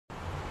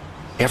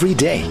Every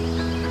day,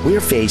 we are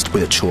faced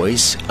with a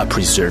choice of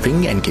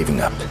preserving and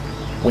giving up.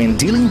 When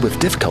dealing with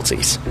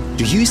difficulties,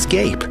 do you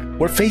escape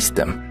or face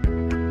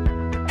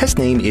them? His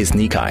name is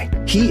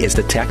Nikai. He is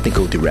the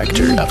technical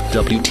director of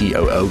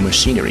WTOO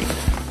Machinery.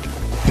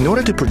 In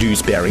order to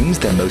produce bearings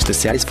that most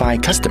satisfy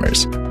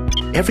customers,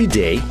 every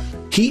day,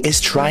 he is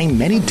trying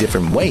many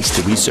different ways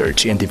to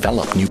research and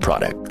develop new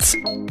products.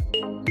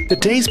 The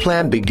day's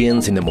plan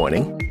begins in the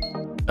morning.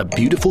 A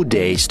beautiful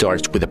day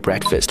starts with a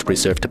breakfast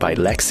reserved by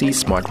Lexi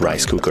Smart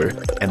Rice Cooker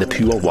and the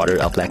pure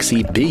water of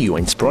Lexi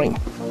Bearings Spring.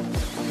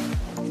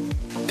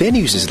 Then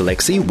uses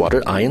Lexi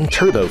Water Ion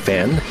Turbo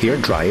Fan hair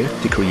dryer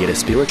to create a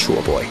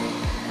spiritual boy.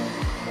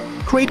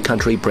 Great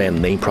country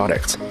brand name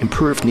products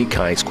improve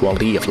Nikai's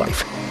quality of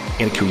life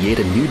and create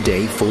a new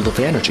day full of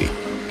energy.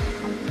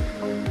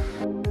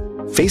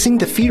 Facing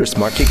the fierce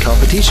market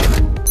competition,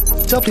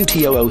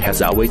 WTOO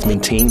has always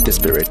maintained the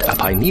spirit of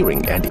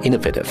pioneering and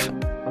innovative.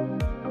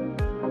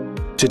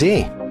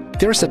 Today,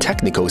 there is a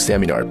technical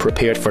seminar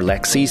prepared for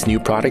Lexi's new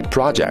product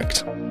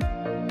project.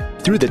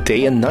 Through the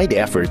day and night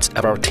efforts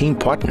of our team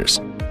partners,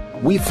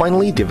 we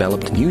finally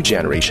developed a new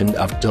generation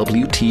of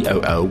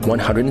WTOO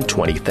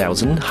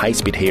 120,000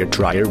 high-speed hair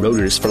dryer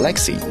rotors for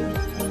Lexi.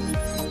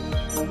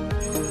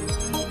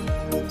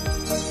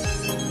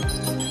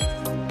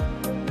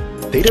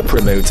 Data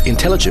promotes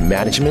intelligent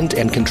management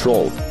and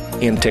control,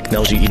 and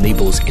technology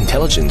enables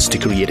intelligence to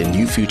create a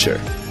new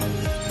future.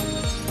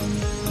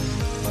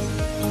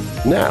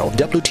 Now,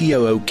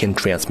 WTOO can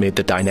transmit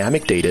the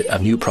dynamic data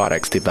of new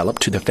products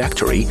developed to the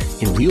factory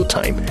in real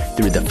time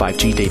through the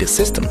 5G data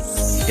system,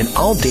 and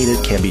all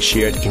data can be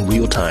shared in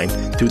real time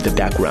through the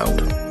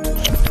background.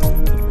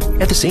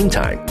 At the same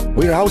time,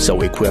 we are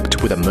also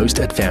equipped with the most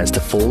advanced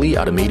fully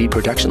automated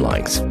production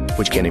lines,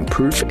 which can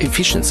improve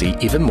efficiency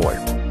even more.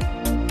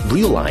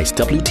 Realize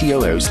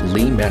WTOO's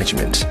lean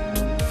management.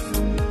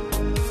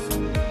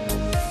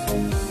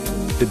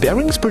 The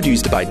bearings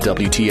produced by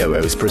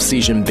WTOO's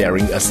precision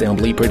bearing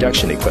assembly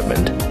production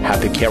equipment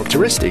have the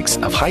characteristics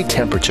of high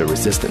temperature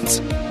resistance,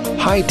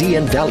 high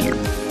DN value,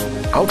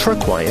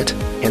 ultra-quiet,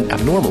 and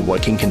abnormal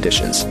working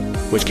conditions,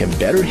 which can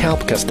better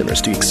help customers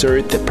to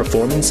exert the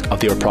performance of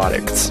their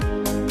products.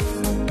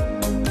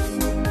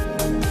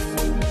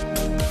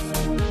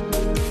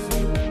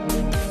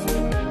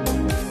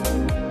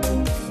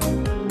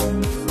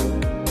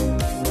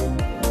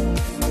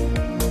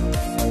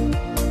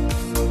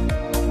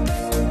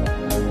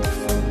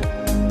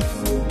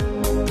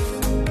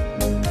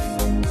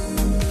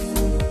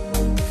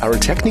 Our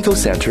technical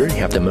center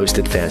have the most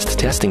advanced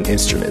testing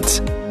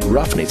instruments,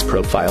 roughness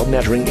profile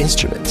measuring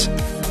instruments,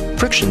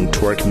 friction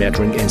torque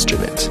measuring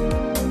instruments,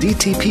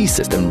 DTP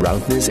system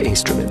roundness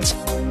instruments,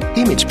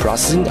 image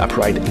processing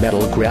upright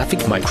metal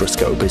graphic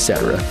microscope,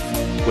 etc.,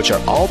 which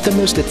are all the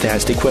most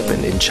advanced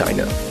equipment in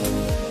China.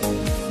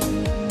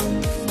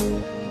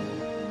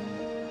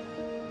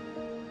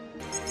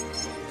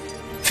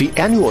 The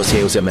annual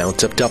sales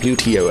amount of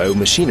WTOO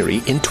machinery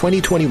in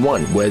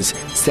 2021 was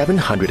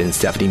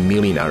 770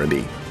 million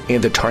RMB.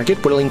 And the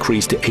target will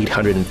increase to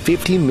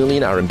 850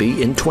 million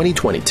RMB in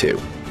 2022.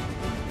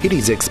 It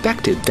is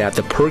expected that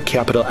the per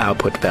capita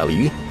output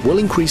value will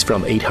increase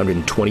from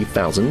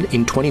 820,000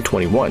 in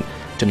 2021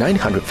 to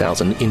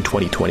 900,000 in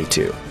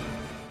 2022.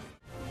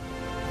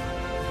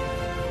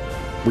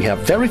 We have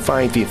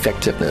verified the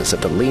effectiveness of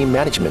the lean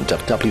management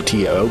of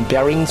WTOO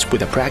bearings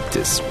with a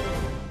practice.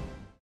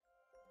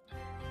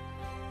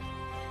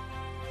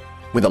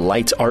 When the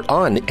lights are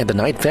on and the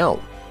night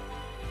fell,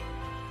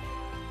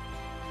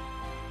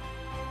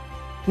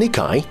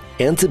 Nikai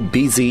ends a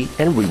busy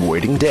and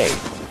rewarding day.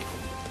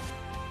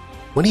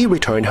 When he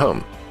returned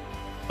home,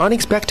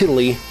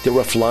 unexpectedly there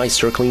were flies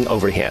circling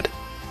overhead.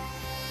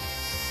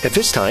 At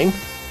this time,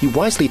 he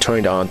wisely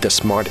turned on the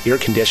smart air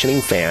conditioning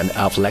fan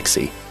of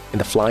Lexi,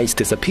 and the flies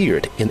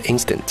disappeared in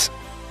instants.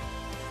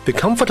 The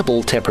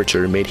comfortable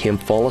temperature made him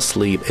fall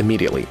asleep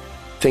immediately,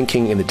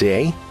 thinking in the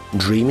day,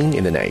 dreaming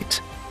in the night.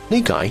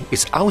 Nikai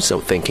is also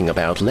thinking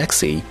about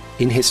Lexi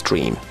in his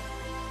dream.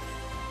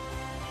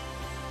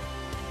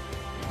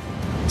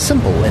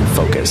 Simple and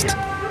focused.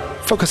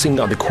 Focusing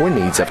on the core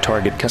needs of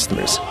target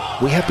customers,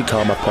 we have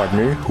become a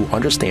partner who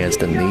understands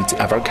the needs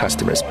of our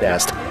customers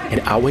best and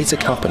always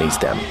accompanies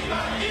them.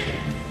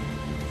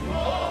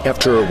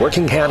 After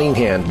working hand in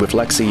hand with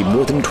Lexi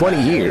more than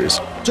 20 years,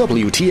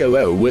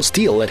 WTOO will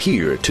still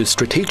adhere to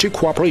strategic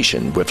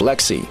cooperation with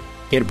Lexi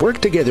and work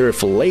together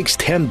for Lake's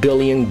 10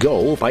 billion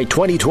goal by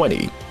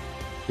 2020.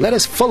 Let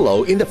us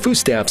follow in the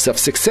footsteps of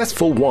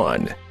successful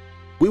one.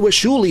 We will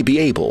surely be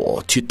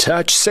able to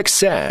touch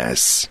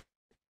success.